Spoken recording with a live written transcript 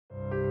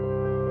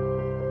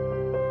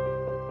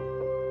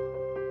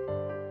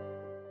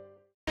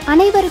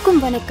அனைவருக்கும்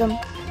வணக்கம்.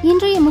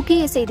 இன்றைய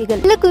முக்கிய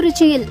செய்திகள்.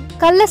 கள்ளக்குறிச்சியில்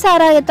கள்ள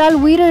சாராயத்தால்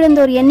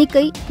உயிரிழந்தோர்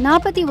எண்ணிக்கை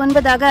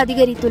 49ஆக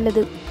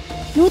அதிகரித்துள்ளது.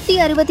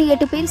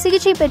 168 பேர்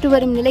சிகிச்சை பெற்று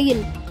வரும்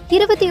நிலையில்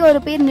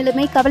 21 பேர்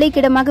நிலைமை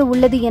கவலைக்கிடமாக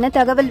உள்ளது என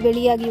தகவல்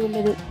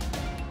வெளியாகியுள்ளது.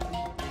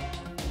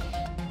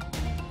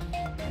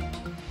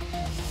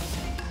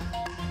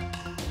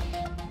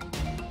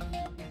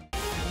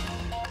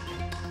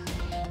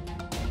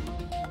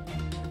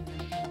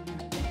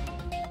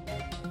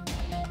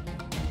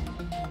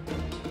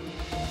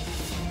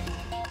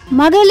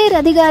 மகளிர்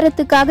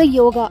அதிகாரத்துக்காக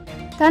யோகா,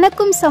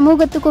 தனக்கும்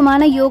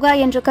சமூகத்துக்குமான யோகா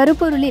என்ற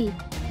கருப்பொருளில்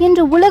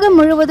இன்று உலகம்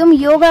முழுவதும்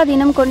யோகா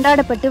தினம்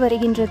கொண்டாடப்பட்டு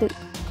வருகின்றது.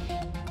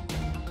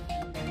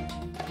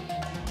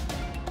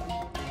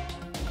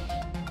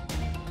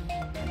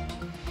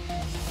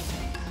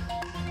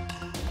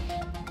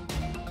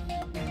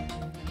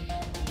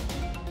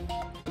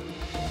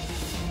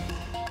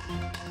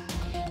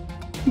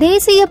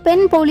 தேசிய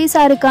பெண்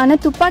போலீசாருக்கான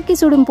துப்பாக்கி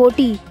சுடும்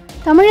போட்டி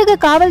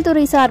தமிழக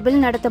காவல்துறை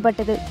சார்பில்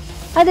நடத்தப்பட்டது.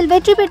 அதில்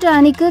வெற்றி பெற்ற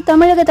அணிக்கு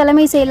தமிழக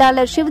தலைமை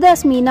செயலாளர்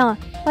சிவதாஸ் மீனா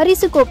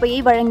பரிசு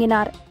கோப்பையை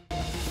வழங்கினார்.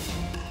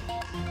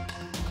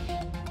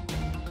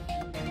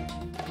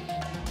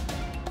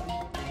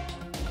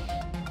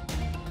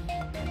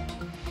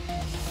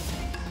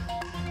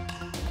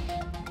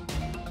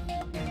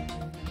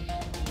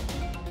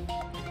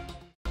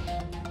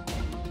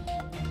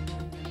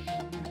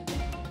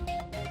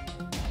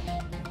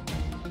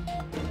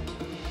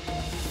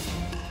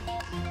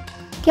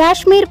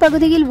 காஷ்மீர்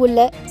பகுதியில் உள்ள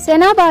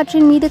செனாப்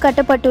ஆற்றின் மீது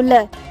கட்டப்பட்டுள்ள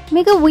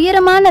மிக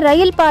உயரமான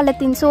ரயில்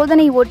பாலத்தின்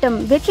சோதனை ஓட்டம்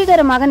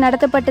வெற்றிகரமாக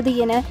நடத்தப்பட்டது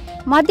என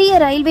மத்திய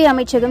ரயில்வே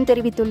அமைச்சகம்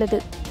தெரிவித்துள்ளது.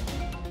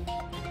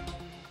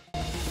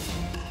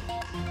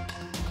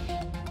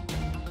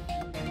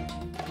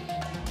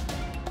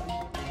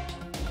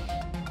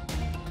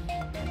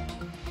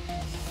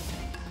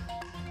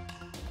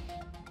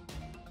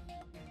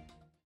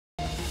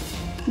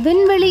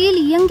 விண்வெளியில்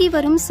இயங்கி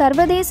வரும்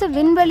சர்வதேச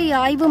விண்வெளி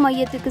ஆய்வு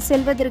மையத்துக்கு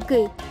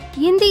செல்வதற்கு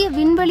இந்திய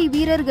விண்வெளி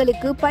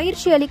வீரர்களுக்கு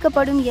பயிற்சி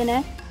அளிக்கப்படும் என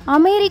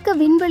அமெரிக்க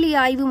விண்வெளி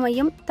ஆய்வு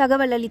மையம்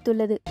தகவல்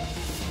அளித்துள்ளது.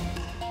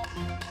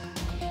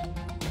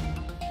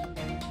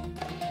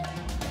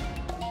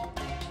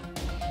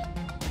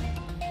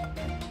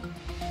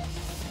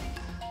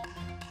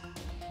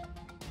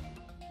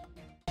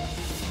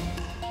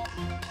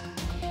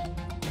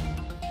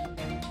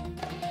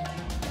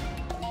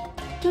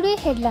 Today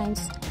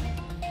headlines.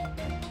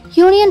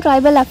 Union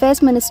Tribal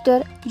Affairs Minister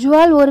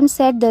Jual Oram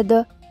said that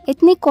the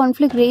ethnic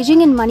conflict raging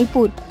in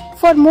Manipur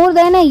for more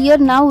than a year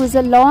now is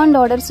a law and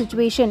order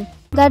situation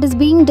that is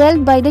being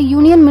dealt by the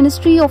Union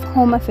Ministry of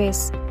Home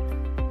Affairs.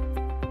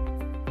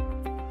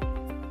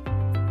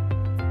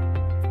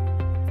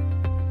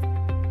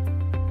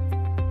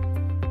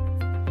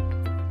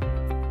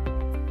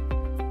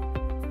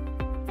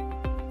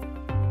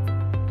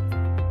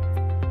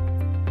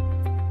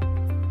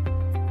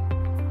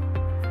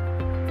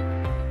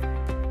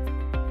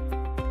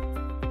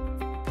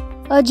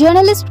 A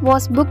journalist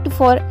was booked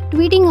for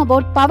tweeting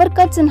about power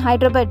cuts in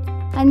Hyderabad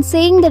and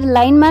saying that a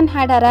lineman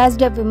had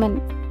harassed a woman.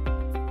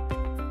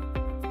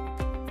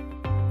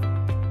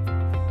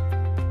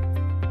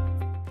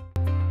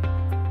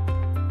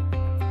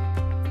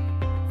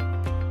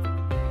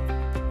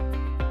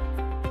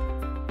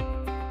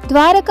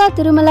 Dwaraka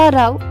Tirumala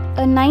Rao,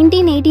 a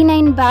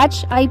 1989 batch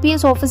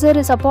IPS officer,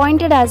 is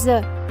appointed as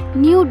a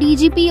new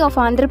DGP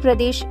of Andhra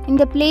Pradesh in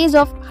the place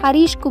of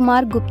Harish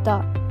Kumar Gupta.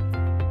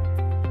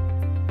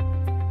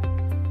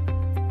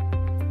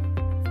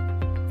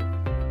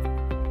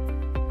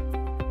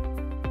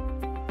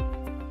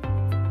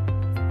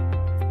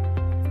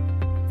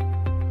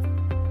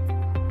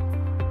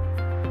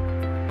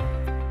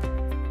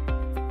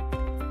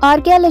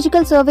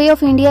 Archaeological Survey of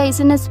India is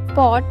in a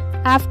spot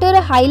after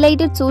a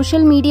highlighted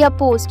social media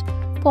post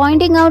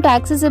pointing out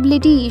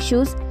accessibility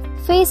issues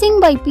facing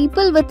by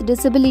people with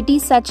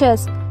disabilities such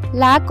as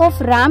lack of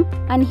ramp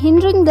and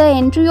hindering the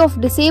entry of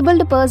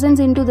disabled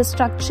persons into the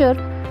structure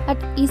at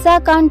Isa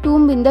Khan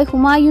tomb in the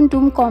Humayun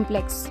tomb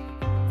complex.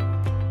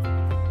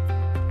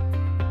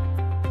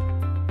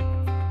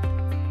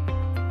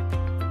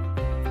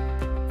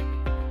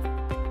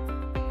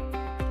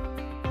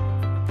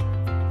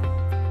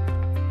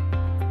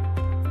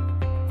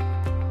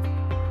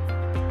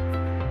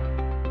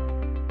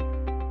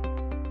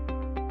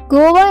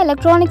 Goa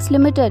Electronics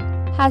Limited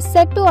has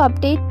set to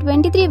update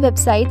 23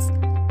 websites,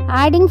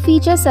 adding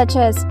features such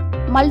as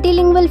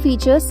multilingual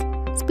features,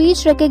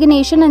 speech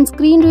recognition and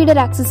screen reader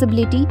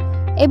accessibility,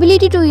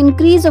 ability to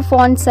increase a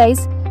font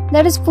size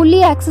that is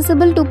fully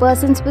accessible to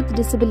persons with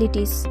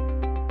disabilities.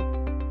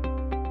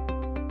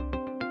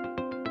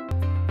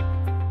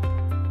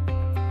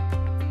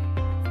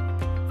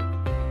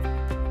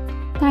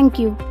 Thank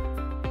you.